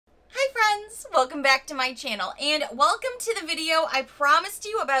friends, welcome back to my channel and welcome to the video I promised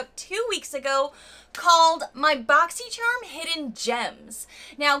you about 2 weeks ago called my Boxycharm Hidden Gems.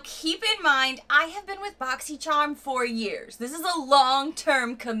 Now keep in mind, I have been with Boxycharm for years. This is a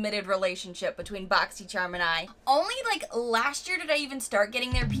long-term committed relationship between Boxycharm and I. Only like last year did I even start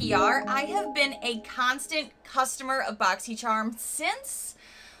getting their PR. I have been a constant customer of Boxycharm since,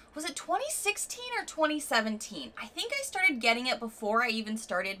 was it 2016 or 2017? I think I started getting it before I even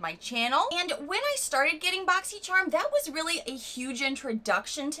started my channel. And when I started getting Boxycharm, that was really a huge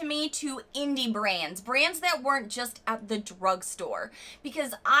introduction to me to indie brands. Brands that weren't just at the drugstore.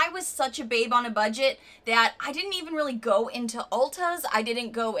 Because I was such a babe on a budget that I didn't even really go into Ulta's. I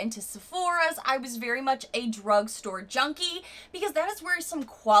didn't go into Sephora's. I was very much a drugstore junkie because that is where some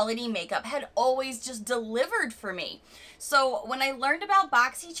quality makeup had always just delivered for me. So when I learned about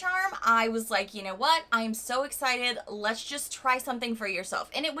Boxycharm, I was like, you know what? I am so excited. Let's just try something for yourself.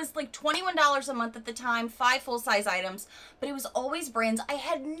 And it was like $21 a month at the time, 5 full-size items, but it was always brands I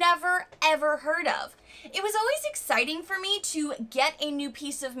had never, ever heard of. It was always exciting for me to get a new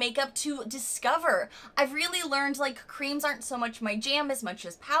piece of makeup to discover. I've really learned like creams aren't so much my jam as much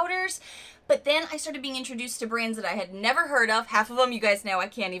as powders. But then I started being introduced to brands that I had never heard of. Half of them, you guys know, I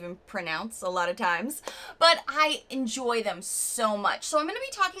can't even pronounce a lot of times. But I enjoy them so much. So I'm going to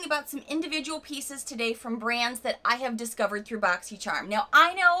be talking about some individual pieces today from brands that I have discovered through Boxycharm. Now,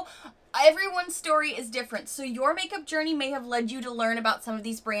 I know everyone's story is different, so your makeup journey may have led you to learn about some of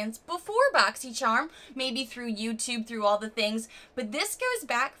these brands before Boxycharm, maybe through YouTube, through all the things, but this goes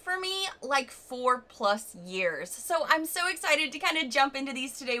back for me like 4+ years. So I'm so excited to kind of jump into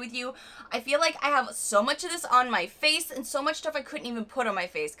these today with you. I feel like I have so much of this on my face and so much stuff I couldn't even put on my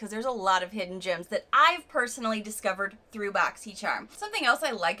face because there's a lot of hidden gems that I've personally discovered through Boxycharm. Something else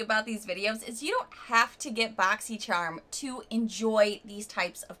I like about these videos is you don't have to get Boxycharm to enjoy these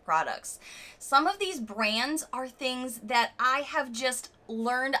types of products. Some of these brands are things that I have just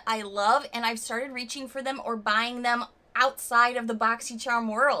learned I love and I've started reaching for them or buying them outside of the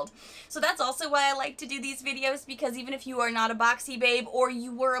Boxycharm world. So that's also why I like to do these videos, because even if you are not a Boxy babe or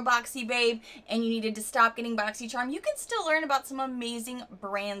you were a Boxy babe and you needed to stop getting Boxycharm, you can still learn about some amazing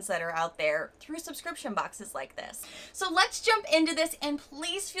brands that are out there through subscription boxes like this. So let's jump into this, and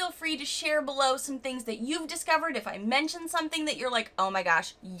please feel free to share below some things that you've discovered. If I mention something that you're like, oh my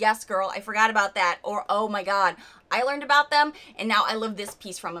gosh, yes girl, I forgot about that, or oh my god, I learned about them and now I love this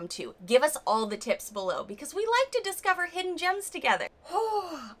piece from them too. Give us all the tips below because we like to discover hidden gems together.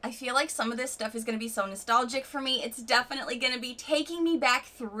 I feel like some of this stuff is going to be so nostalgic for me. It's definitely going to be taking me back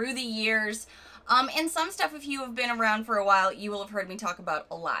through the years. And some stuff, if you have been around for a while, you will have heard me talk about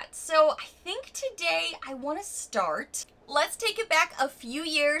a lot. So I think today I want to start. Let's take it back a few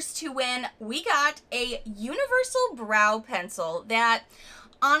years to when we got a universal brow pencil that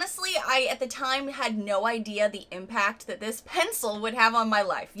honestly, I at the time had no idea the impact that this pencil would have on my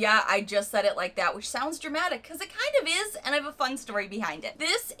life. Yeah, I just said it like that, which sounds dramatic because it kind of is, and I have a fun story behind it.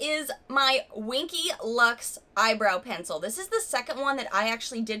 This is my WinkyLux eyebrow pencil. This is the second one that I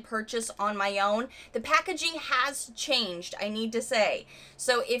actually did purchase on my own. The packaging has changed, I need to say.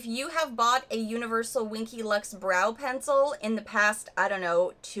 So if you have bought a universal WinkyLux brow pencil in the past, I don't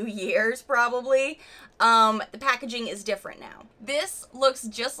know, 2 years probably, the packaging is different now. This looks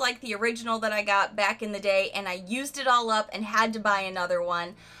just like the original that I got back in the day, and I used it all up and had to buy another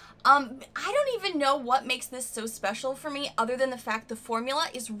one. I don't even know what makes this so special for me other than the fact the formula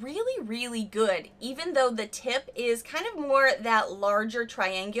is really, really good, even though the tip is kind of more that larger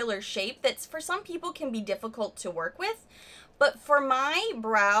triangular shape that's for some people can be difficult to work with. But for my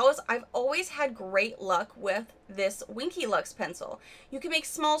brows, I've always had great luck with this WinkyLux pencil. You can make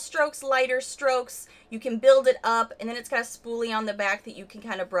small strokes, lighter strokes, you can build it up, and then it's got a spoolie on the back that you can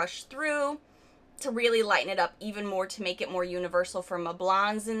kind of brush through to really lighten it up even more to make it more universal for my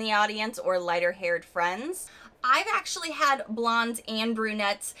blondes in the audience or lighter haired friends. I've actually had blondes and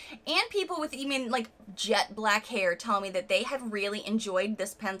brunettes and people with even like jet black hair tell me that they have really enjoyed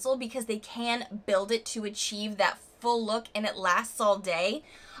this pencil because they can build it to achieve that full look and it lasts all day.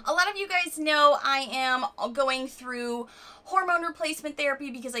 A lot of you guys know I am going through hormone replacement therapy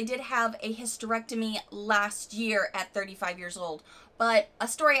because I did have a hysterectomy last year at 35 years old. But a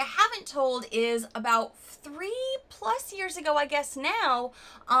story I haven't told is about 3+ years ago, I guess now,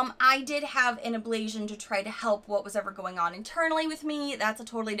 I did have an ablation to try to help what was ever going on internally with me. That's a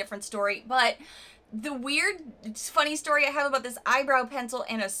totally different story. But the weird, funny story I have about this eyebrow pencil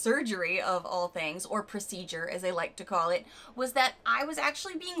and a surgery of all things, or procedure as they like to call it, was that I was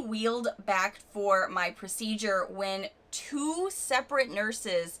actually being wheeled back for my procedure when 2 separate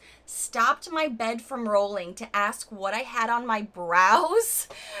nurses stopped my bed from rolling to ask what I had on my brows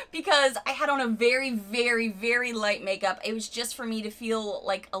because I had on a very, very, very light makeup. It was just for me to feel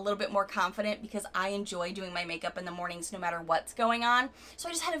like a little bit more confident because I enjoy doing my makeup in the mornings no matter what's going on. So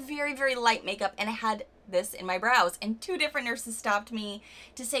I just had a very, very light makeup and I had this in my brows, and 2 different nurses stopped me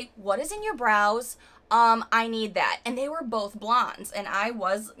to say, what is in your brows? I need that. And they were both blondes, and I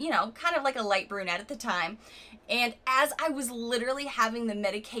was, you know, kind of like a light brunette at the time. And as I was literally having the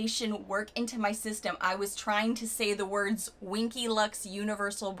medication work into my system, I was trying to say the words WinkyLux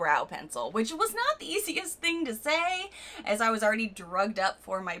Universal Brow Pencil, which was not the easiest thing to say as I was already drugged up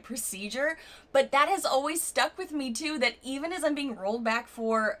for my procedure. But that has always stuck with me too, that even as I'm being rolled back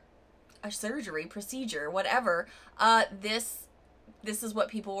for a surgery, procedure, whatever, this is what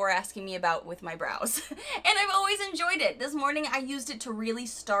people were asking me about with my brows. And I've always enjoyed it. This morning I used it to really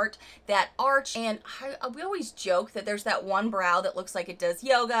start that arch, and we always joke that there's that one brow that looks like it does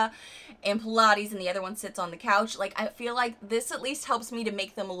yoga and Pilates and the other one sits on the couch. Like, I feel like this at least helps me to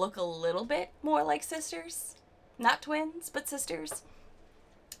make them look a little bit more like sisters. Not twins, but sisters.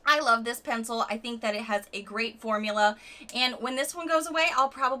 I love this pencil. I think that it has a great formula, and when this one goes away, I'll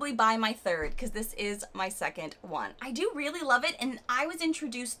probably buy my 3rd because this is my 2nd one. I do really love it, and I was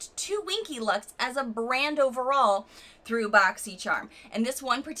introduced to WinkyLux as a brand overall through Boxycharm, and this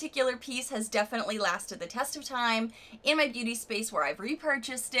one particular piece has definitely lasted the test of time in my beauty space where I've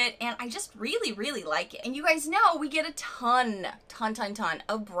repurchased it, and I just really, really like it. And you guys know we get a ton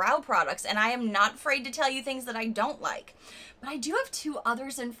of brow products, and I am not afraid to tell you things that I don't like. But I do have 2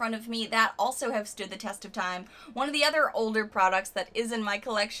 others in front of me that also have stood the test of time. One of the other older products that is in my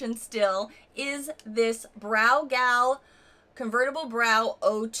collection still is this BrowGal Convertible Brow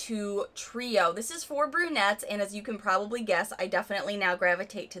 02 Trio. This is for brunettes, and as you can probably guess, I definitely now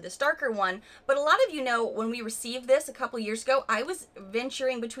gravitate to this darker one. But a lot of you know when we received this a couple years ago, I was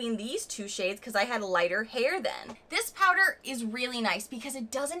venturing between these 2 shades because I had lighter hair then. This powder is really nice because it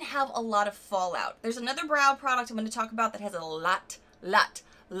doesn't have a lot of fallout. There's another brow product I'm going to talk about that has a lot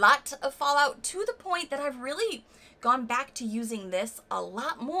of fallout, to the point that I've really gone back to using this a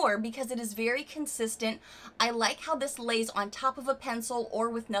lot more because it is very consistent. I like how this lays on top of a pencil or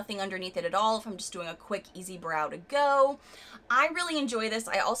with nothing underneath it at all if I'm just doing a quick, easy brow to go. I really enjoy this.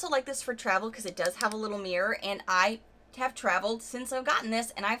 I also like this for travel because it does have a little mirror, and I have traveled since I've gotten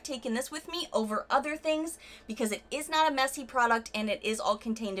this, and I've taken this with me over other things because it is not a messy product and it is all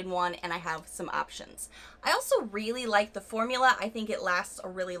contained in one, and I have some options. I also really like the formula. I think it lasts a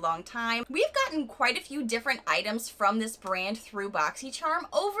really long time. We've gotten quite a few different items from this brand through Boxycharm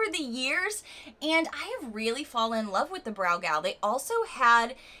over the years, and I have really fallen in love with the BrowGal. They also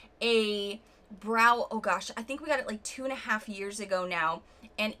had a brow, oh gosh, I think we got it like 2.5 years ago now,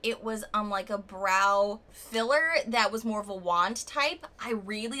 and it was like a brow filler that was more of a wand type. I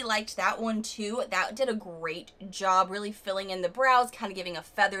really liked that one too. That did a great job really filling in the brows, kind of giving a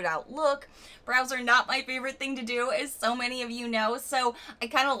feathered out look. Brows are not my favorite thing to do, as so many of you know, so I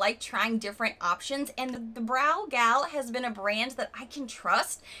kind of like trying different options, and the BrowGal has been a brand that I can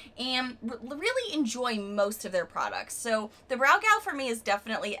trust and really enjoy most of their products. So the BrowGal for me is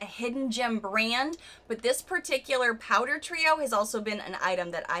definitely a hidden gem brand, but this particular powder trio has also been an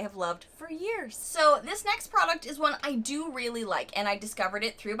item that I have loved for years. So this next product is one I do really like, and I discovered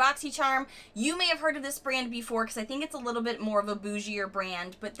it through Boxycharm. You may have heard of this brand before because I think it's a little bit more of a bougier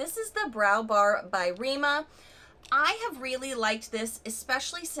brand, but this is the Browbar by Reema. I have really liked this,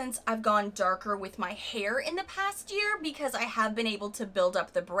 especially since I've gone darker with my hair in the past year, because I have been able to build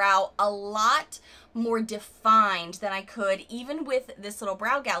up the brow a lot more defined than I could even with this little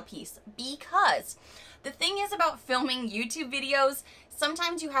BrowGal piece. Because the thing is about filming YouTube videos,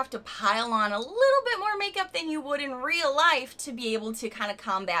 sometimes you have to pile on a little bit more makeup than you would in real life to be able to kind of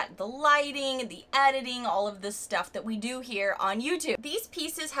combat the lighting, the editing, all of this stuff that we do here on YouTube. These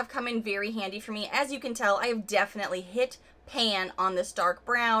pieces have come in very handy for me. As you can tell, I have definitely hit pan on this dark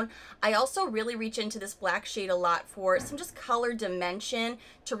brown. I also really reach into this black shade a lot for some just color dimension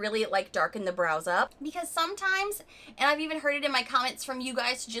to really like darken the brows up, because sometimes, and I've even heard it in my comments from you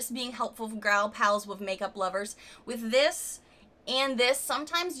guys just being helpful gal pals with makeup lovers, with this and this,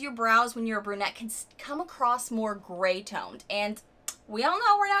 sometimes your brows when you're a brunette can come across more gray toned, and we all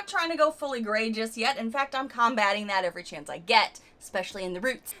know we're not trying to go fully gray just yet. In fact, I'm combating that every chance I get, especially in the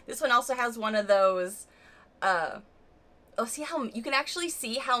roots. This one also has one of those oh, see how you can actually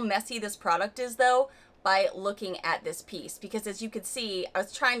see how messy this product is though by looking at this piece, because as you can see, I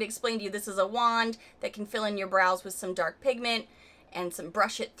was trying to explain to you, this is a wand that can fill in your brows with some dark pigment and some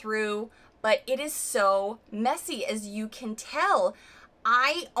brush it through, but it is so messy, as you can tell.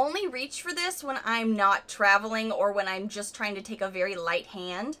 I only reach for this when I'm not traveling or when I'm just trying to take a very light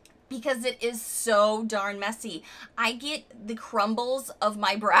hand, because it is so darn messy. I get the crumbles of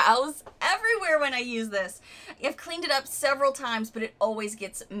my brows everywhere when I use this. I've cleaned it up several times, but it always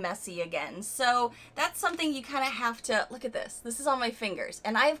gets messy again. So that's something you kind of have to, look at this. This is on my fingers,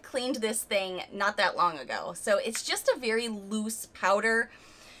 and I've cleaned this thing not that long ago. So it's just a very loose powder.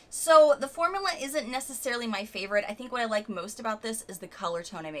 So the formula isn't necessarily my favorite. I think what I like most about this is the color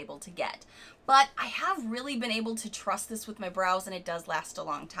tone I'm able to get. But I have really been able to trust this with my brows, and it does last a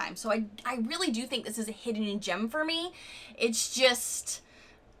long time. So I really do think this is a hidden gem for me. It's just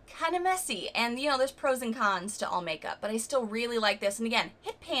kind of messy, and you know, there's pros and cons to all makeup, but I still really like this. And again,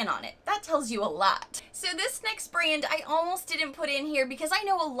 hit pan on it. That tells you a lot. So this next brand I almost didn't put in here because I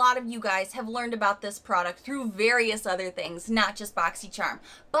know a lot of you guys have learned about this product through various other things, not just Boxycharm.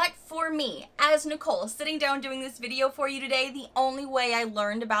 But for me, as Nichole, sitting down doing this video for you today, the only way I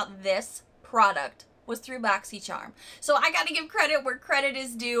learned about this product was through Boxycharm. So I gotta give credit where credit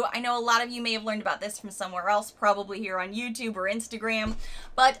is due. I know a lot of you may have learned about this from somewhere else, probably here on YouTube or Instagram,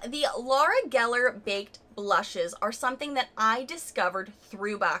 but the Laura Gellar Baked blushes are something that I discovered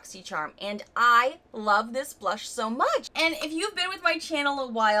through Boxycharm, and I love this blush so much. And if you've been with my channel a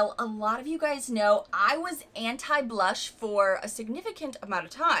while, a lot of you guys know I was anti-blush for a significant amount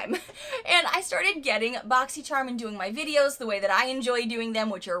of time. And I started getting Boxycharm and doing my videos the way that I enjoy doing them,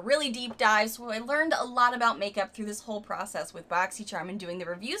 which are really deep dives. So I learned a lot about makeup through this whole process with Boxycharm and doing the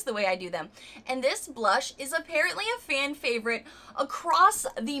reviews the way I do them. And this blush is apparently a fan favorite across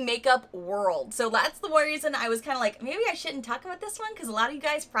the makeup world. So that's the reason I was kind of like, maybe I shouldn't talk about this one because a lot of you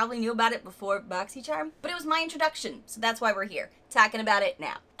guys probably knew about it before Boxycharm, but it was my introduction, so that's why we're here talking about it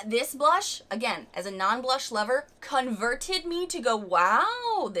now. This blush, again, as a non-blush lover, converted me to go,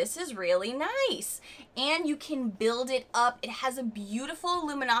 wow, this is really nice. And you can build it up. It has a beautiful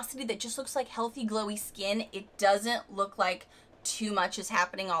luminosity that just looks like healthy, glowy skin. It doesn't look like too much is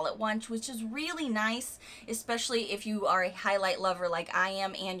happening all at once, which is really nice, especially if you are a highlight lover like I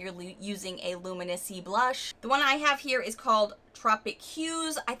am and you're using a luminous-y blush. The one I have here is called Tropic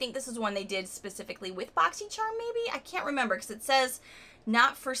Hues. I think this is one they did specifically with Boxycharm, maybe? I can't remember because it says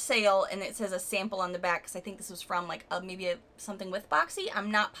not for sale and it says a sample on the back, because I think this was from like something with Boxy. I'm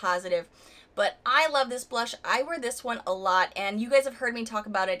not positive. But I love this blush. I wear this one a lot, and you guys have heard me talk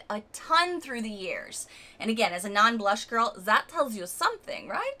about it a ton through the years. And again, as a non-blush girl, that tells you something,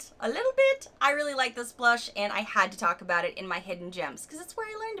 right? A little bit. I really like this blush, and I had to talk about it in my hidden gems because it's where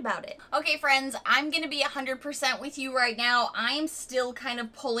I learned about it. Okay, friends, I'm going to be 100% with you right now. I am still kind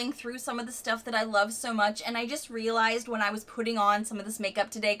of pulling through some of the stuff that I love so much, and I just realized when I was putting on some of this makeup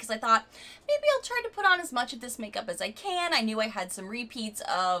today, because I thought maybe I'll try to put on as much of this makeup as I can. I knew I had some repeats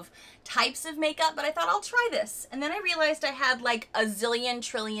of types of makeup, but I thought I'll try this. And then I realized I had like a zillion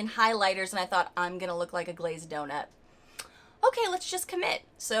trillion highlighters, and I thought I'm gonna look like a glazed donut. Okay, let's just commit.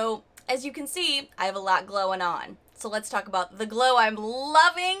 So as you can see, I have a lot glowing on. So let's talk about the glow I'm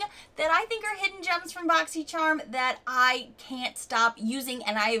loving that I think are hidden gems from Boxycharm that I can't stop using,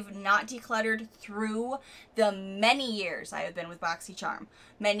 and I have not decluttered through the many years I have been with Boxycharm.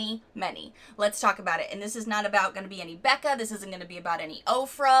 Many, many. Let's talk about it. And this is not about going to be any Becca. This isn't going to be about any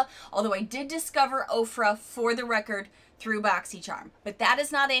Ofra, although I did discover Ofra, for the record, through Boxycharm. But that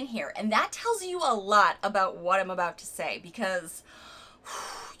is not in here. And that tells you a lot about what I'm about to say, because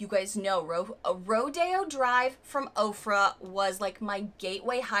you guys know Rodeo Drive from Ofra was like my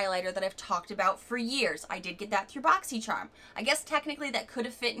gateway highlighter that I've talked about for years. I did get that through Boxycharm. I guess technically that could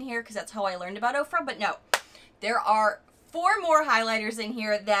have fit in here because that's how I learned about Ofra, but no. There are 4 more highlighters in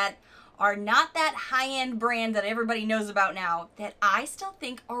here that are not that high-end brand that everybody knows about now that I still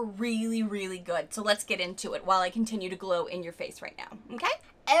think are really, really good. So let's get into it while I continue to glow in your face right now, okay?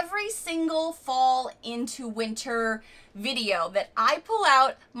 Every single fall into winter video that I pull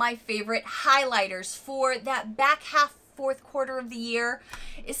out my favorite highlighters for that back half, 4th quarter of the year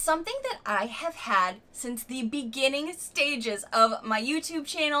is something that I have had since the beginning stages of my YouTube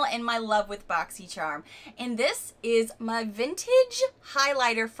channel and my love with Boxycharm. And this is my vintage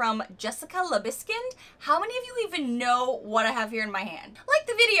highlighter from Jessica Liebeskind. How many of you even know what I have here in my hand? Like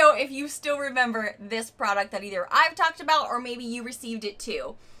the video if you still remember this product that either I've talked about or maybe you received it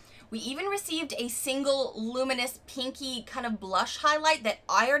too. We even received a single luminous pinky kind of blush highlight that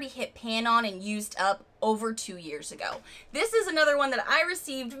I already hit pan on and used up over 2 years ago. This is another one that I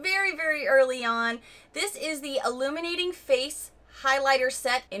received very, very early on. This is the Illuminating Face Highlighter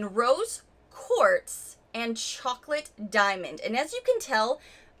Set in Rose Quartz and Chocolate Diamond. And as you can tell,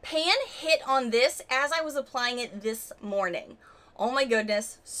 pan hit on this as I was applying it this morning. Oh my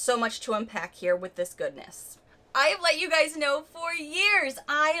goodness, so much to unpack here with this goodness. I have let you guys know for years,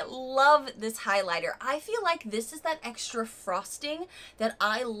 I love this highlighter. I feel like this is that extra frosting that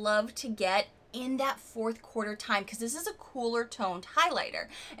I love to get in that fourth quarter time, because this is a cooler toned highlighter.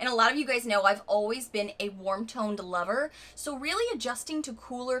 And a lot of you guys know I've always been a warm toned lover, so really adjusting to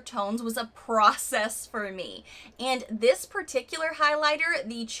cooler tones was a process for me. And this particular highlighter,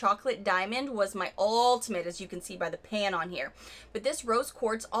 the Chocolate Diamond, was my ultimate, as you can see by the pan on here. But this Rose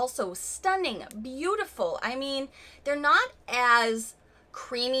Quartz, also stunning, beautiful. I mean, they're not as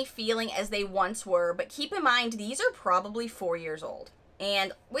creamy feeling as they once were, but keep in mind these are probably 4 years old.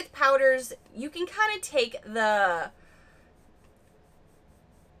 And with powders, you can kind of take the...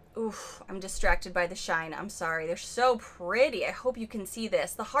 Oof, I'm distracted by the shine. I'm sorry. They're so pretty. I hope you can see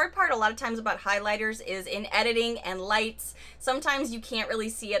this. The hard part a lot of times about highlighters is in editing and lights. Sometimes you can't really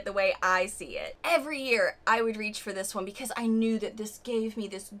see it the way I see it. Every year, I would reach for this one because I knew that this gave me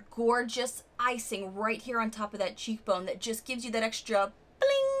this gorgeous icing right here on top of that cheekbone that just gives you that extra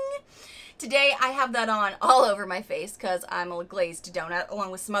bling. Today, I have that on all over my face because I'm a glazed donut,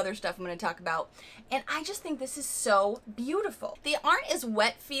 along with some other stuff I'm going to talk about. And I just think this is so beautiful. They aren't as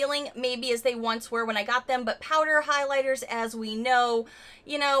wet feeling maybe as they once were when I got them, but powder highlighters, as we know,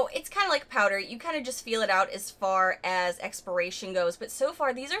 you know, it's kind of like powder. You kind of just feel it out as far as expiration goes. But so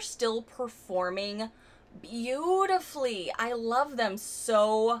far, these are still performing beautifully. I love them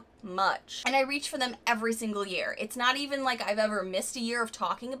so much, and I reach for them every single year. It's not even like I've ever missed a year of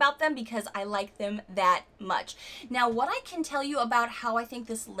talking about them because I like them that much. Now, what I can tell you about how I think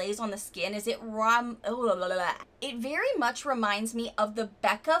this lays on the skin is it very much reminds me of the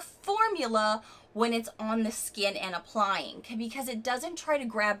Becca formula when it's on the skin and applying, because it doesn't try to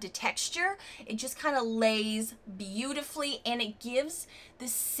grab the texture. It just kind of lays beautifully, and it gives the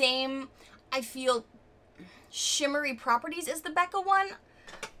same, I feel, shimmery properties as the Becca one.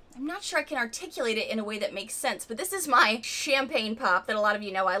 I'm not sure I can articulate it in a way that makes sense, but this is my champagne pop that a lot of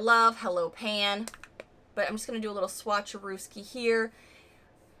you know I love. Hello Pan. But I'm just going to do a little swatcherooski here.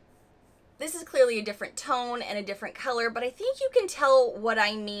 This is clearly a different tone and a different color, but I think you can tell what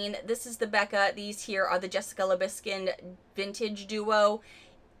I mean. This is the Becca. These here are the Jessica Liebeskind Vintage Duo.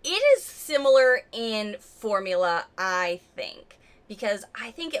 It is similar in formula, I think, because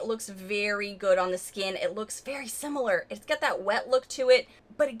I think it looks very good on the skin. It looks very similar. It's got that wet look to it,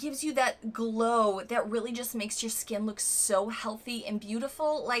 but it gives you that glow that really just makes your skin look so healthy and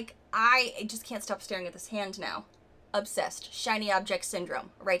beautiful. Like, I just can't stop staring at this hand now. Obsessed. Shiny object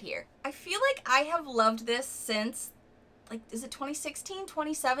syndrome right here. I feel like I have loved this since, like, is it 2016,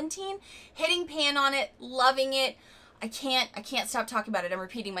 2017? Hitting pan on it, loving it. I can't stop talking about it. I'm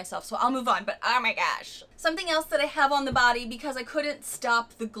repeating myself, so I'll move on, but oh my gosh. Something else that I have on the body, because I couldn't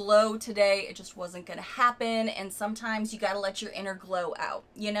stop the glow today, it just wasn't gonna happen, and sometimes you gotta let your inner glow out,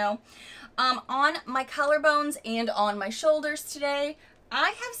 you know? On my collarbones and on my shoulders today, I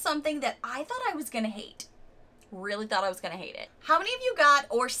have something that I thought I was gonna hate. Really thought I was gonna hate it. How many of you got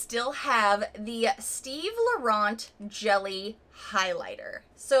or still have the Steve Laurant Jelly Highlighter?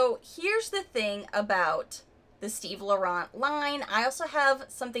 So here's the thing about the Steve Laurant line. I also have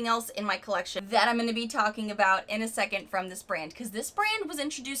something else in my collection that I'm going to be talking about in a second from this brand, because this brand was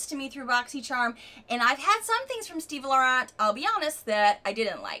introduced to me through Boxycharm, and I've had some things from Steve Laurant, I'll be honest, that I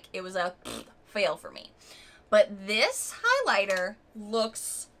didn't like. It was a fail for me. But this highlighter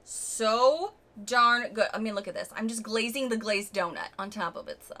looks so darn good. I mean, look at this. I'm just glazing the glazed donut on top of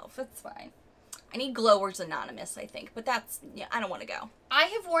itself. It's fine. I need Glowers Anonymous, I think, but that's, yeah, I don't want to go. I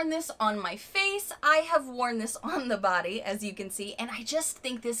have worn this on my face. I have worn this on the body, as you can see, and I just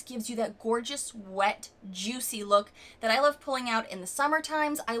think this gives you that gorgeous, wet, juicy look that I love pulling out in the summer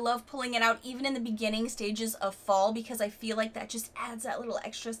times. I love pulling it out even in the beginning stages of fall, because I feel like that just adds that little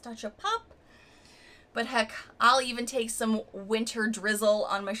extra touch of pop. But heck, I'll even take some winter drizzle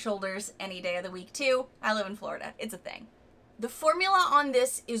on my shoulders any day of the week too. I live in Florida. It's a thing. The formula on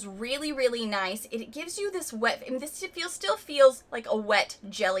this is really, really nice. It gives you this wet, I mean, this still feels like a wet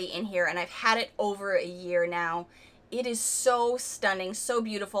jelly in here, and I've had it over a year now. It is so stunning, so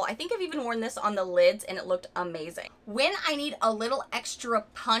beautiful. I think I've even worn this on the lids and it looked amazing. When I need a little extra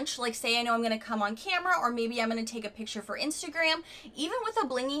punch, like say I know I'm gonna come on camera, or maybe I'm gonna take a picture for Instagram, even with a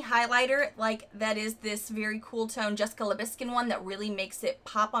blingy highlighter, like that is this very cool tone Jessica Liebeskind one that really makes it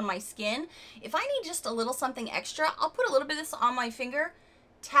pop on my skin. If I need just a little something extra, I'll put a little bit of this on my finger,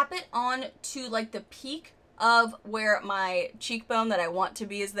 tap it on to like the peak of where my cheekbone that I want to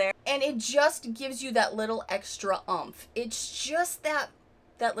be is there, and it just gives you that little extra oomph. It's just that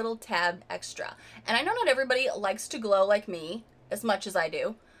little tab extra. And I know not everybody likes to glow like me as much as I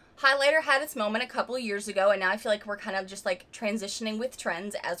do. Highlighter had its moment a couple of years ago, and now I feel like we're kind of just like transitioning with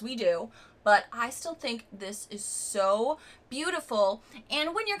trends as we do. but I still think this is so beautiful.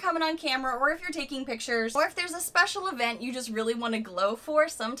 And when you're coming on camera, or if you're taking pictures, or if there's a special event you just really want to glow for,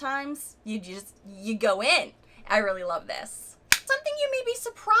 sometimes you go in. I really love this. Something you may be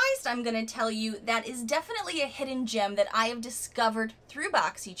surprised I'm going to tell you that is definitely a hidden gem that I have discovered through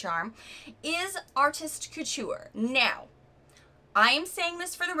Boxycharm is Artist Couture. Now, I am saying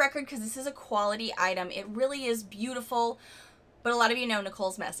this for the record because this is a quality item. It really is beautiful, but a lot of you know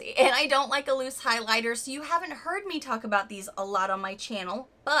Nichole's messy, and I don't like a loose highlighter, so you haven't heard me talk about these a lot on my channel,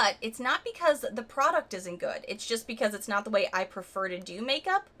 but it's not because the product isn't good. It's just because it's not the way I prefer to do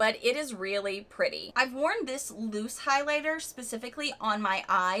makeup, but it is really pretty. I've worn this loose highlighter specifically on my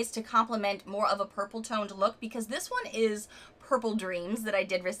eyes to complement more of a purple toned look, because this one is Purple Dreams that I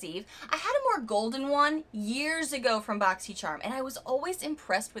did receive. I had a more golden one years ago from Boxycharm, and I was always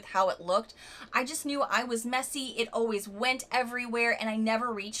impressed with how it looked. I just knew I was messy. It always went everywhere, and I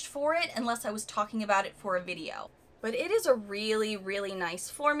never reached for it unless I was talking about it for a video. But it is a really, really nice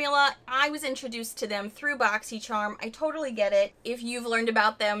formula. I was introduced to them through Boxycharm. I totally get it if you've learned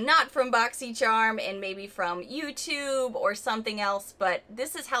about them not from Boxycharm and maybe from YouTube or something else, but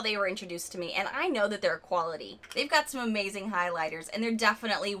this is how they were introduced to me, and I know that they're quality. They've got some amazing highlighters, and they're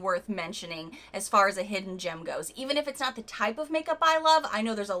definitely worth mentioning as far as a hidden gem goes. Even if it's not the type of makeup I love, I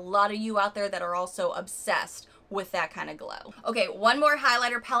know there's a lot of you out there that are also obsessed with that kind of glow. Okay, one more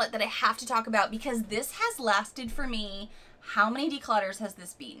highlighter palette that I have to talk about because this has lasted for me. How many declutters has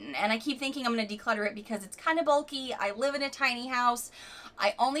this beaten? And I keep thinking I'm gonna declutter it because it's kind of bulky. I live in a tiny house.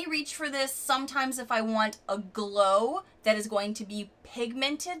 I only reach for this sometimes if I want a glow that is going to be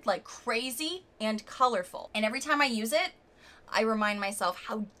pigmented like crazy and colorful. And every time I use it, I remind myself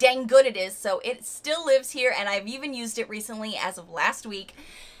how dang good it is. So it still lives here, and I've even used it recently as of last week.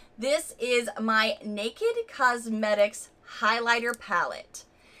 This is my Naked Cosmetics highlighter palette.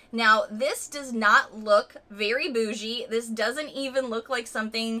 Now, this does not look very bougie. This doesn't even look like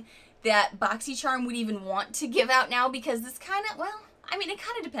something that Boxycharm would even want to give out now, because this kind of, well, I mean, it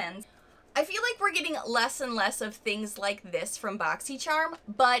kind of depends. I feel like we're getting less and less of things like this from Boxycharm,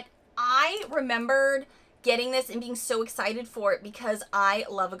 but I remembered getting this and being so excited for it because I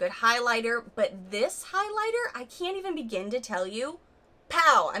love a good highlighter. But this highlighter, I can't even begin to tell you.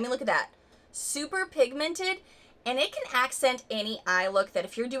 Pow! I mean, look at that. Super pigmented, and it can accent any eye look. That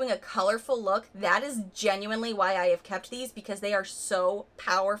if you're doing a colorful look, that is genuinely why I have kept these, because they are so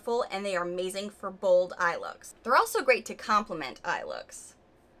powerful and they are amazing for bold eye looks. They're also great to complement eye looks.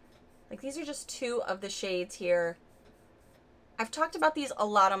 Like, these are just two of the shades here. I've talked about these a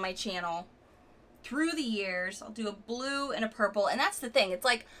lot on my channel through the years. I'll do a blue and a purple, and that's the thing. It's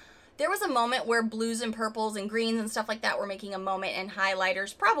like, there was a moment where blues and purples and greens and stuff like that were making a moment in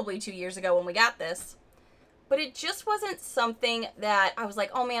highlighters, probably 2 years ago when we got this. But it just wasn't something that I was like,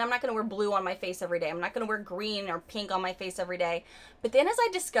 oh man, I'm not going to wear blue on my face every day. I'm not going to wear green or pink on my face every day. But then as I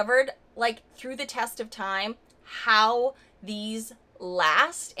discovered, like, through the test of time, how these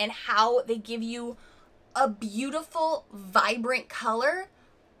last and how they give you a beautiful, vibrant color,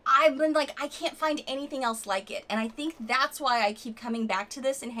 I've been like, I can't find anything else like it. And I think that's why I keep coming back to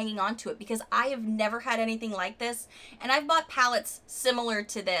this and hanging on to it, because I have never had anything like this. And I've bought palettes similar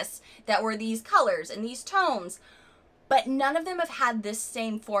to this that were these colors and these tones, but none of them have had this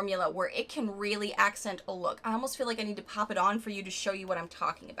same formula where it can really accent a look. I almost feel like I need to pop it on for you to show you what I'm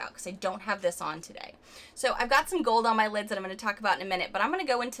talking about, because I don't have this on today. So I've got some gold on my lids that I'm going to talk about in a minute, but I'm going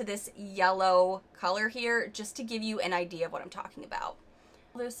to go into this yellow color here just to give you an idea of what I'm talking about.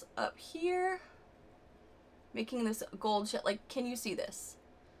 This up here, making this gold shit. Like, can you see this?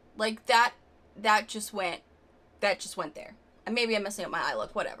 Like, that just went there. And maybe I'm messing up my eye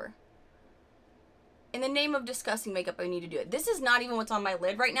look, whatever. In the name of discussing makeup, I need to do it. This is not even what's on my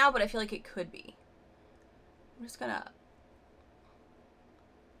lid right now, but I feel like it could be. I'm just gonna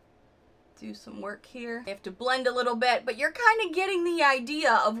do some work here. I have to blend a little bit, but you're kind of getting the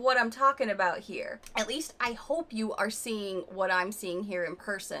idea of what I'm talking about here. At least I hope you are seeing what I'm seeing here in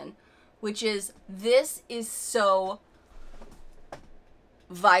person, which is, this is so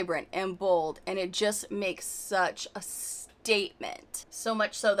vibrant and bold, and it just makes such a statement. So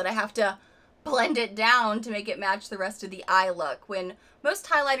much so that I have to blend it down to make it match the rest of the eye look, when most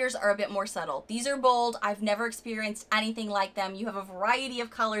highlighters are a bit more subtle. These are bold. I've never experienced anything like them. You have a variety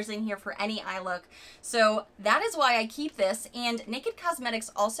of colors in here for any eye look. So that is why I keep this. And Naked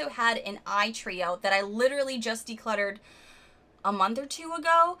Cosmetics also had an eye trio that I literally just decluttered a month or two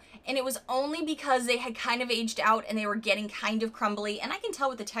ago, and it was only because they had kind of aged out and they were getting kind of crumbly. And I can tell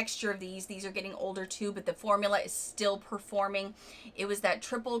with the texture of these are getting older too, but the formula is still performing. It was that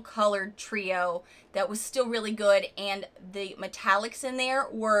triple colored trio that was still really good, and the metallics in there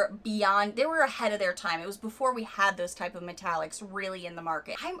were beyond, they were ahead of their time. It was before we had those type of metallics really in the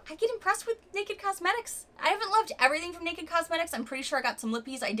market. I get impressed with Naked Cosmetics. I haven't loved everything from Naked Cosmetics. I'm pretty sure I got some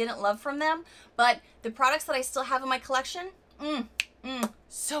lippies I didn't love from them, but the products that I still have in my collection,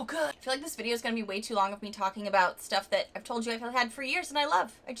 so good. I feel like this video is going to be way too long of me talking about stuff that I've told you I've had for years and I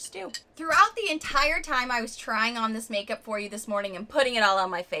love. I just do. Throughout the entire time I was trying on this makeup for you this morning and putting it all on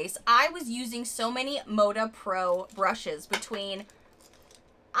my face, I was using so many Moda Pro brushes between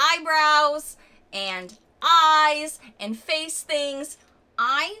eyebrows and eyes and face things.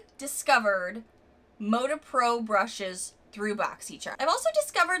 I discovered Moda Pro brushes through Boxycharm. I've also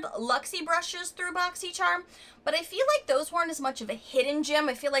discovered Luxy brushes through Boxycharm, but I feel like those weren't as much of a hidden gem.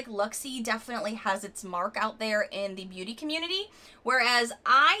 I feel like Luxy definitely has its mark out there in the beauty community, whereas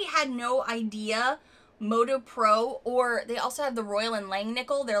I had no idea Moda Pro, or they also have the Royal and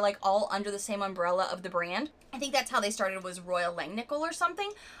Langnickle. They're like all under the same umbrella of the brand. I think that's how they started, was Royal Langnickle or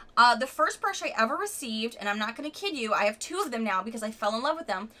something. The first brush I ever received, and I'm not going to kid you, I have two of them now because I fell in love with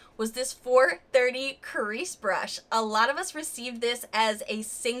them, was this 430 crease brush. A lot of us received this as a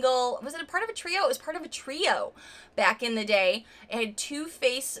single, was it a part of a trio? It was part of a trio back in the day. It had two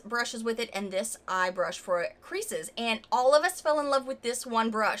face brushes with it and this eye brush for creases, and all of us fell in love with this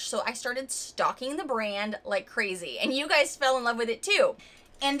one brush, so I started stalking the brand like crazy, and you guys fell in love with it too.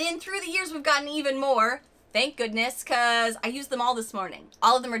 And then through the years we've gotten even more. Thank goodness, because I used them all this morning.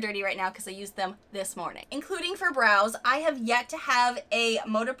 All of them are dirty right now because I used them this morning. Including for brows, I have yet to have a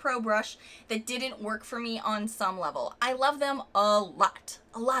Moda Pro brush that didn't work for me on some level. I love them a lot.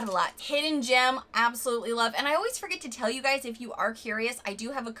 A lot. Hidden gem, absolutely love. And I always forget to tell you guys, if you are curious, I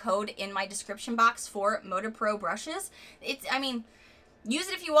do have a code in my description box for Moda Pro brushes. I mean, use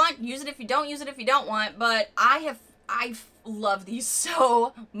it if you want, use it if you don't, use it if you don't want, but I love these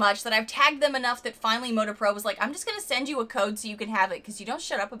so much that I've tagged them enough that finally Moda Pro was like, I'm just going to send you a code so you can have it because you don't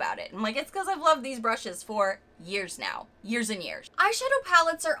shut up about it. I'm like, it's because I've loved these brushes for years now. Years and years. Eyeshadow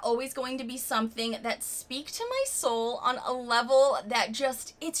palettes are always going to be something that speak to my soul on a level that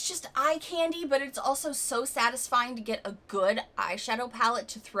it's just eye candy, but it's also so satisfying to get a good eyeshadow palette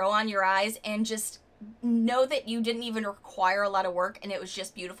to throw on your eyes and just know that you didn't even require a lot of work and it was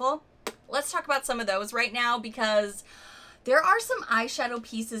just beautiful. Let's talk about some of those right now because there are some eyeshadow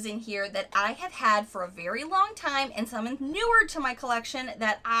pieces in here that I have had for a very long time and some newer to my collection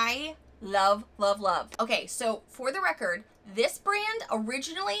that I love. Okay, so for the record, this brand,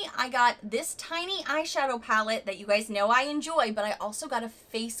 originally I got this tiny eyeshadow palette that you guys know I enjoy, but I also got a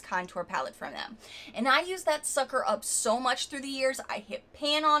face contour palette from them. And I used that sucker up so much through the years. I hit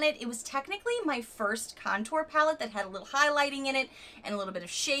pan on it. It was technically my first contour palette that had a little highlighting in it and a little bit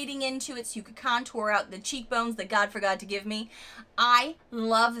of shading into it so you could contour out the cheekbones that God forgot to give me. I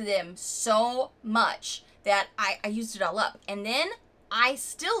love them so much that I used it all up. And then I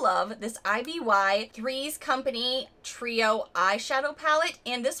still love this IBY Three's Company Trio eyeshadow palette,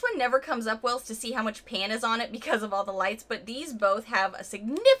 and this one never comes up well to see how much pan is on it because of all the lights, but these both have a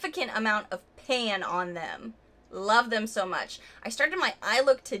significant amount of pan on them. Love them so much. I started my eye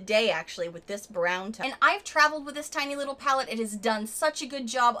look today actually with this brown tone, and I've traveled with this tiny little palette. It has done such a good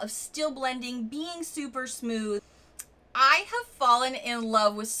job of still blending, being super smooth. I have fallen in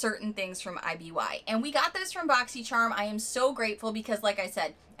love with certain things from IBY, and we got this from Boxycharm. I am so grateful because, like I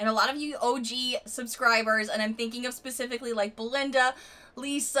said, and a lot of you OG subscribers, and I'm thinking of specifically like Belinda,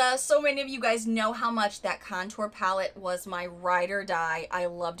 Lisa, so many of you guys know how much that contour palette was my ride or die. I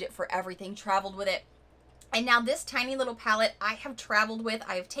loved it for everything, traveled with it. And now this tiny little palette I have traveled with.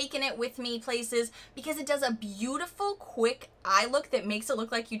 I have taken it with me places because it does a beautiful, quick eye look that makes it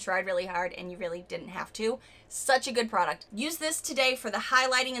look like you tried really hard and you really didn't have to. Such a good product. Use this today for the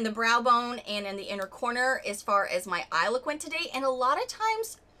highlighting in the brow bone and in the inner corner as far as my eye look went today. And a lot of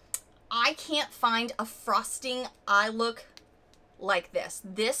times I can't find a frosting eye look like this.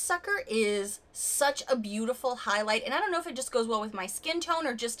 This sucker is such a beautiful highlight, and I don't know if it just goes well with my skin tone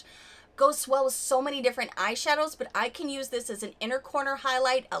or just goes well with so many different eyeshadows, but I can use this as an inner corner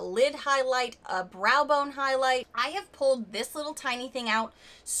highlight, a lid highlight, a brow bone highlight. I have pulled this little tiny thing out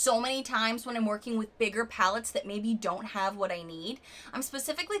so many times when I'm working with bigger palettes that maybe don't have what I need. I'm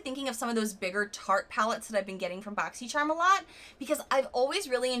specifically thinking of some of those bigger Tarte palettes that I've been getting from Boxycharm a lot because I've always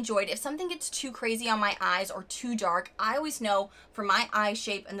really enjoyed, if something gets too crazy on my eyes or too dark, I always know for my eye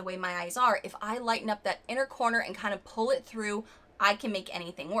shape and the way my eyes are, if I lighten up that inner corner and kind of pull it through, I can make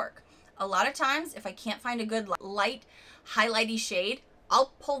anything work. a lot of times if I can't find a good light highlighty shade,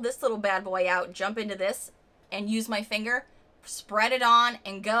 I'll pull this little bad boy out, jump into this, and use my finger, spread it on,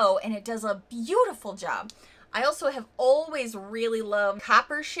 and go, and it does a beautiful job. I also have always really loved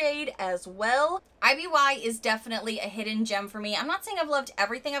copper shade as well. IBY is definitely a hidden gem for me. I'm not saying I've loved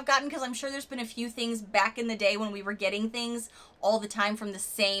everything I've gotten, because I'm sure there's been a few things back in the day when we were getting things all the time from the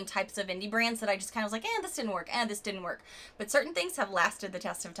same types of indie brands that I just kind of was like, this didn't work, this didn't work. But certain things have lasted the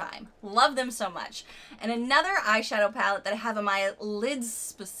test of time. Love them so much. And another eyeshadow palette that I have on my lids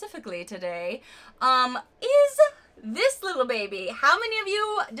specifically today is this little baby. How many of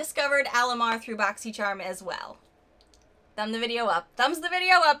you discovered Alamar through Boxycharm as well? Thumb the video up. Thumbs the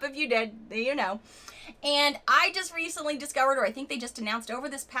video up if you did. You know. And I just recently discovered, or I think they just announced over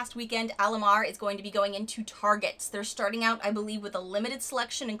this past weekend, Alamar is going to be going into Targets. They're starting out, I believe, with a limited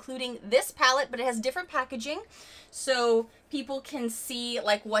selection, including this palette, but it has different packaging, so people can see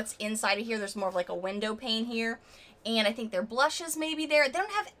like what's inside of here. There's more of like a window pane here. And I think their blushes may be there. They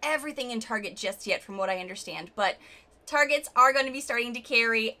don't have everything in Target just yet from what I understand, but Targets are going to be starting to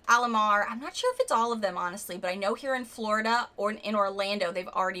carry Alamar. I'm not sure if it's all of them, honestly, but I know here in Florida or in Orlando, they've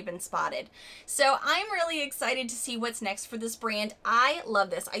already been spotted. So I'm really excited to see what's next for this brand. I love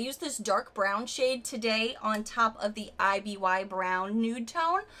this. I used this dark brown shade today on top of the IBY brown nude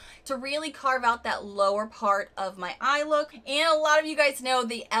tone to really carve out that lower part of my eye look. And a lot of you guys know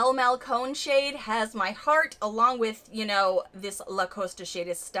the El Malcone shade has my heart, along with, you know, this La Costa shade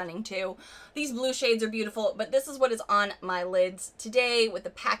is stunning too. These blue shades are beautiful, but this is what is on my lids today with the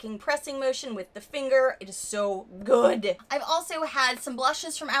packing pressing motion with the finger. It is so good. I've also had some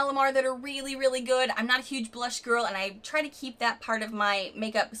blushes from Alamar that are really, really good. I'm not a huge blush girl, and I try to keep that part of my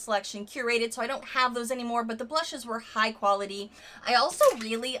makeup selection curated, so I don't have those anymore, but the blushes were high quality. I also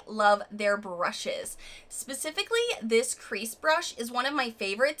really love their brushes. Specifically, this crease brush is one of my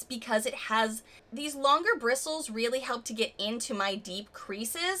favorites because it has these longer bristles, really help to get into my deep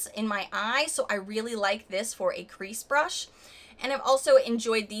creases in my eye, so I really like this for a crease brush. And I've also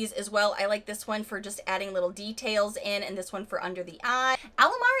enjoyed these as well. I like this one for just adding little details in, and this one for under the eye.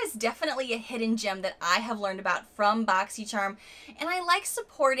 Alamar is definitely a hidden gem that I have learned about from Boxycharm, and I like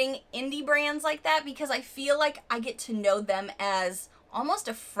supporting indie brands like that because I feel like I get to know them as almost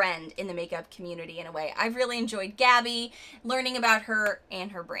a friend in the makeup community in a way. I've really enjoyed Gabby, learning about her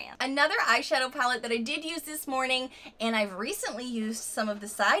and her brand. Another eyeshadow palette that I did use this morning, and I've recently used some of the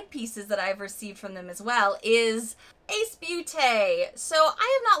side pieces that I've received from them as well, is Ace Beaute. So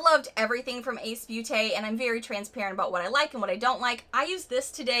I have not loved everything from Ace Beaute, and I'm very transparent about what I like and what I don't like. I used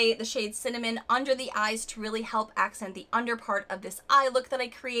this today, the shade Cinnamon, under the eyes to really help accent the under part of this eye look that I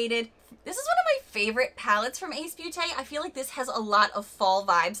created. This is one of my favorite palettes from Ace Beaute. I feel like this has a lot of fall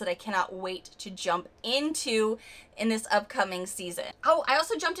vibes that I cannot wait to jump into in this upcoming season. Oh, I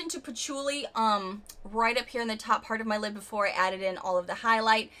also jumped into Patchouli right up here in the top part of my lid before I added in all of the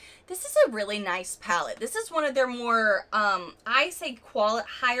highlight. This is a really nice palette. This is one of their more, I say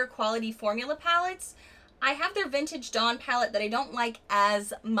higher quality formula palettes. I have their Vintage Dawn palette that I don't like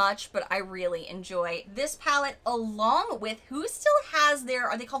as much, but I really enjoy this palette, along with who still has their,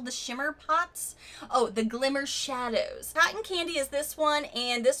 are they called the shimmer pots? Oh, the Glimmer shadows. Cotton Candy is this one,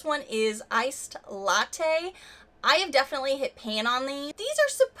 and this one is Iced Latte. I have definitely hit pan on these. These are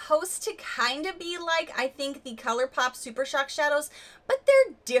supposed to kind of be like, I think, the ColourPop Super Shock shadows, but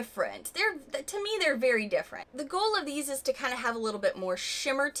they're different. To me, they're very different. The goal of these is to kind of have a little bit more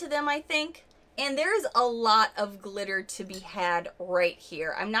shimmer to them, I think. And there's a lot of glitter to be had right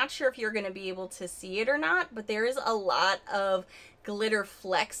here. I'm not sure if you're going to be able to see it or not, but there is a lot of glitter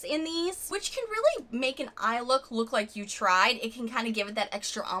flecks in these, which can really make an eye look like you tried. It can kind of give it that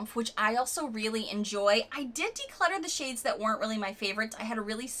extra oomph, which I also really enjoy. I did declutter the shades that weren't really my favorites. I had a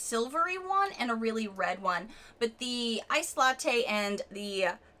really silvery one and a really red one, but the Iced Latte and the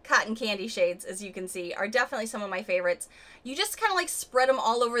Cotton Candy shades, as you can see, are definitely some of my favorites. You just kind of like spread them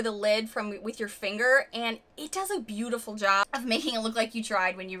all over the lid with your finger, and it does a beautiful job of making it look like you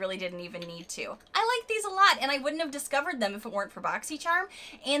tried when you really didn't even need to. I like these a lot, and I wouldn't have discovered them if it weren't for Boxycharm,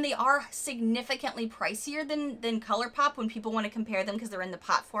 and they are significantly pricier than ColourPop when people want to compare them because they're in the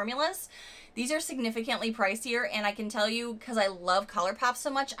pot formulas. These are significantly pricier, and I can tell you, because I love ColourPop so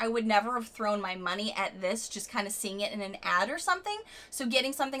much, I would never have thrown my money at this just kind of seeing it in an ad or something. So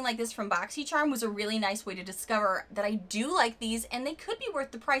getting something like this from Boxycharm was a really nice way to discover that I do like these, and they could be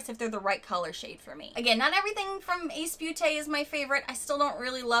worth the price if they're the right color shade for me. Again, not everything from Ace Beaute is my favorite. I still don't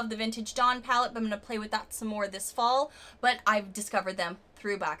really love the Vintage Dawn palette, but I'm going to play with that some more this fall, but I've discovered them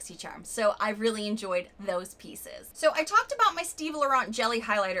through Boxycharm. So I've really enjoyed those pieces. So I talked about my Steve Laurant Jelly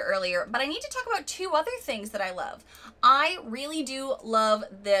Highlighter earlier, but I need to talk about two other things that I love. I really do love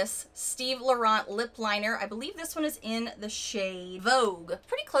this Steve Laurant lip liner. I believe this one is in the shade Vogue.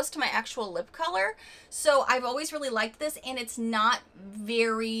 Pretty close to my actual lip color. So I've always really liked this, and it's not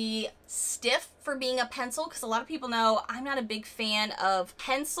very stiff for being a pencil, because a lot of people know I'm not a big fan of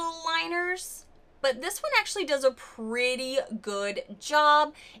pencil liners. But this one actually does a pretty good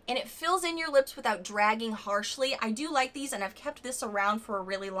job, and it fills in your lips without dragging harshly. I do like these, and I've kept this around for a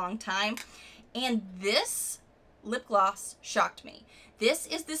really long time. And this lip gloss shocked me. This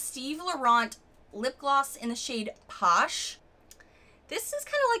is the Steve Laurant lip gloss in the shade Posh. This is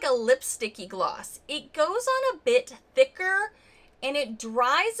kind of like a lipsticky gloss. It goes on a bit thicker, and it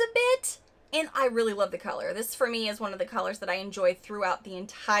dries a bit. And I really love the color. This for me is one of the colors that I enjoy throughout the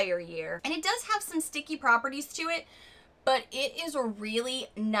entire year. And it does have some sticky properties to it, but it is a really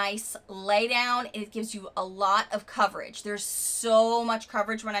nice lay down. It gives you a lot of coverage. There's so much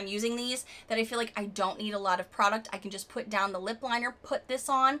coverage when I'm using these that I feel like I don't need a lot of product. I can just put down the lip liner, put this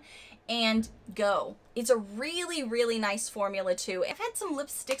on, and go. It's a really, really nice formula too. I've had some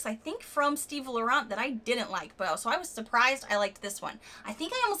lipsticks, I think from Steve Laurant, that I didn't like, but so I was surprised I liked this one. I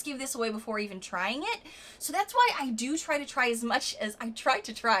think I almost gave this away before even trying it. So that's why I do try to try as much as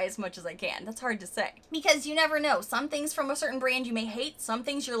I can. That's hard to say, because you never know. Some things from a certain brand you may hate, some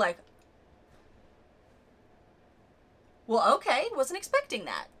things you're like, well, okay, wasn't expecting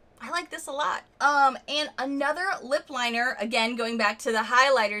that. I like this a lot. And another lip liner, again, going back to the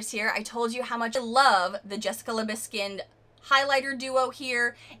highlighters here, I told you how much I love the Jessica Liebeskind highlighter duo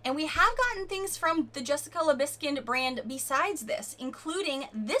here, and we have gotten things from the Jessica Liebeskind brand besides this, including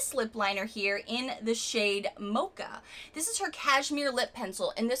this lip liner here in the shade Mocha. This is her cashmere lip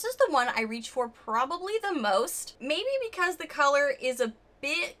pencil, and this is the one I reach for probably the most, maybe because the color is a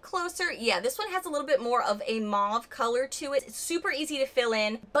bit closer. Yeah, this one has a little bit more of a mauve color to it. It's super easy to fill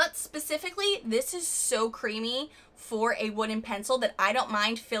in, but specifically this is so creamy for a wooden pencil that I don't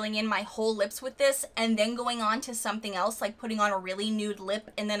mind filling in my whole lips with this and then going on to something else, like putting on a really nude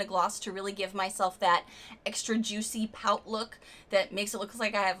lip and then a gloss to really give myself that extra juicy pout look that makes it look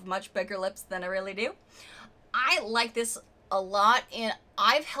like I have much bigger lips than I really do. I like this a lot, and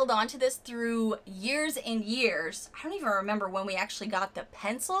I've held on to this through years and years. I don't even remember when we actually got the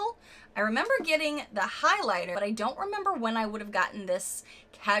pencil. I remember getting the highlighter, but I don't remember when I would have gotten this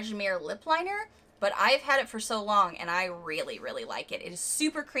cashmere lip liner, but I've had it for so long and I really, really like it. It is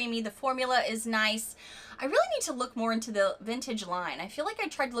super creamy. The formula is nice. I really need to look more into the vintage line. I feel like I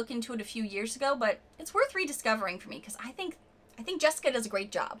tried to look into it a few years ago, but it's worth rediscovering for me because I think Jessica does a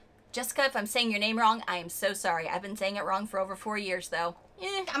great job. Jessica, if I'm saying your name wrong, I am so sorry. I've been saying it wrong for over 4 years though.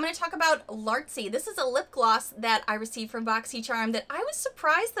 I'm going to talk about Laritzy. This is a lip gloss that I received from Boxycharm that I was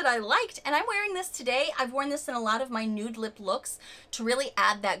surprised that I liked, and I'm wearing this today. I've worn this in a lot of my nude lip looks to really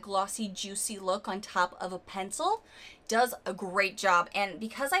add that glossy, juicy look on top of a pencil. Does a great job, and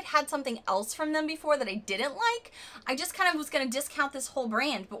because I'd had something else from them before that I didn't like, I just kind of was going to discount this whole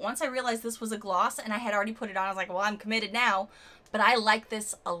brand, but once I realized this was a gloss and I had already put it on, I was like, well, I'm committed now. But I like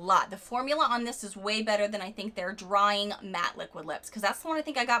this a lot. The formula on this is way better than I think their drying matte liquid lips, because that's the one I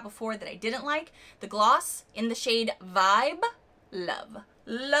think I got before that I didn't like. The gloss in the shade Vibe, love.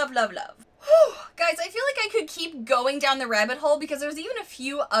 Love, love, love. Guys, I feel like I could keep going down the rabbit hole because there's even a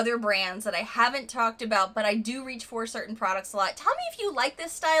few other brands that I haven't talked about, but I do reach for certain products a lot. Tell me if you like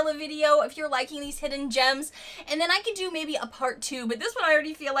this style of video, if you're liking these hidden gems, and then I could do maybe a part 2, but this one I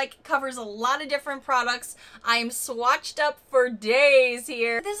already feel like covers a lot of different products. I'm swatched up for days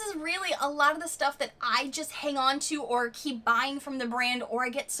here. This is really a lot of the stuff that I just hang on to or keep buying from the brand, or I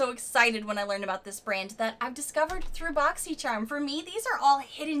get so excited when I learn about this brand that I've discovered through Boxycharm. For me, these are all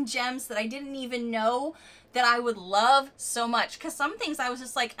hidden gems that I didn't even know that I would love so much, because some things I was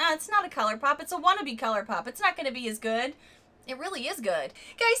just like, it's not a color pop, it's a wannabe color pop, it's not going to be as good. It really is good.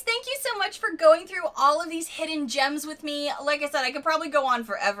 Guys, thank you so much for going through all of these hidden gems with me. Like I said, I could probably go on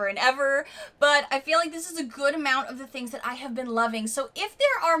forever and ever, but I feel like this is a good amount of the things that I have been loving. So if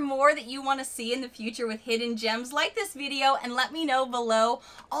there are more that you want to see in the future with hidden gems, like this video and let me know below.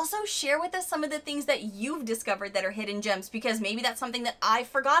 Also, share with us some of the things that you've discovered that are hidden gems, because maybe that's something that I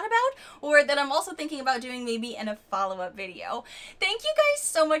forgot about or that I'm also thinking about doing maybe in a follow-up video. Thank you guys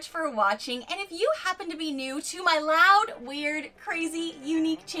so much for watching, and if you happen to be new to my loud, weird, crazy,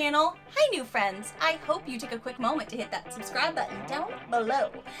 unique channel, hi new friends. I hope you take a quick moment to hit that subscribe button down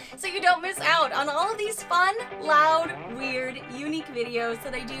below so you don't miss out on all of these fun, loud, weird, unique videos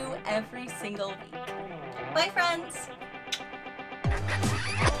that I do every single week. Bye friends!